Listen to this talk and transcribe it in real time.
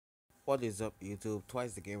What is up, YouTube?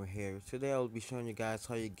 Twice the Gamer here. Today I'll be showing you guys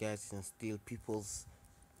how you guys can steal people's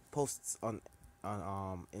posts on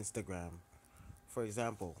Instagram. For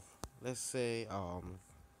example, let's say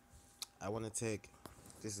I want to take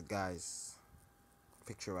this guy's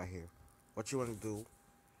picture right here. What you want to do?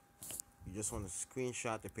 You just want to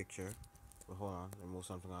screenshot the picture. But hold on, let me move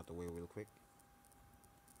something out the way real quick.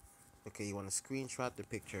 Okay, you want to screenshot the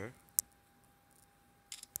picture,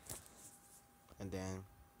 and then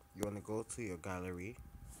you want to go to your gallery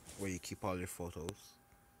where you keep all your photos.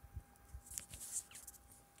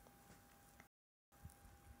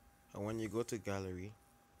 And when you go to gallery,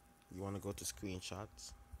 you want to go to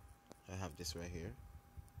screenshots. I have this right here,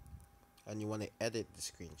 and you want to edit the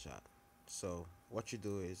screenshot. So what you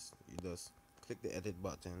do is you just click the edit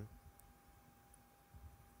button,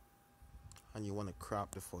 and you want to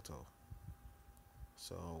crop the photo.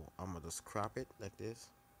 So I'm gonna just crop it like this,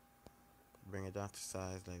 bring it down to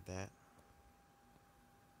size like that,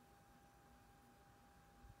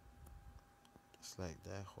 just like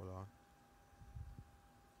that. Hold on,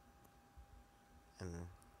 and you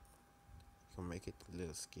can make it a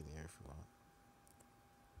little skinnier if you want,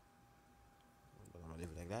 but I'm gonna leave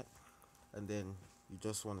it like that. And then you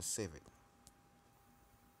just want to save it,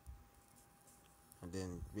 and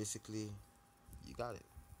then basically you got it.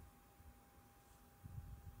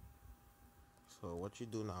 So what you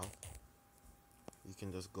do now, you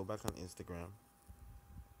can just go back on Instagram,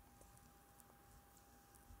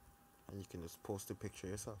 and you can just post a picture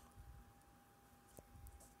yourself.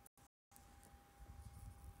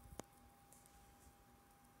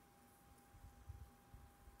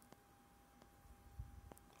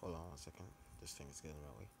 Hold on 1 second, this thing is getting in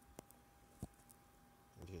my way.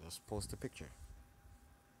 And you just post a picture.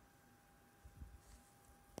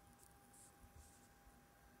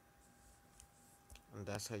 And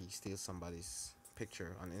that's how you steal somebody's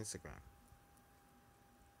picture on Instagram.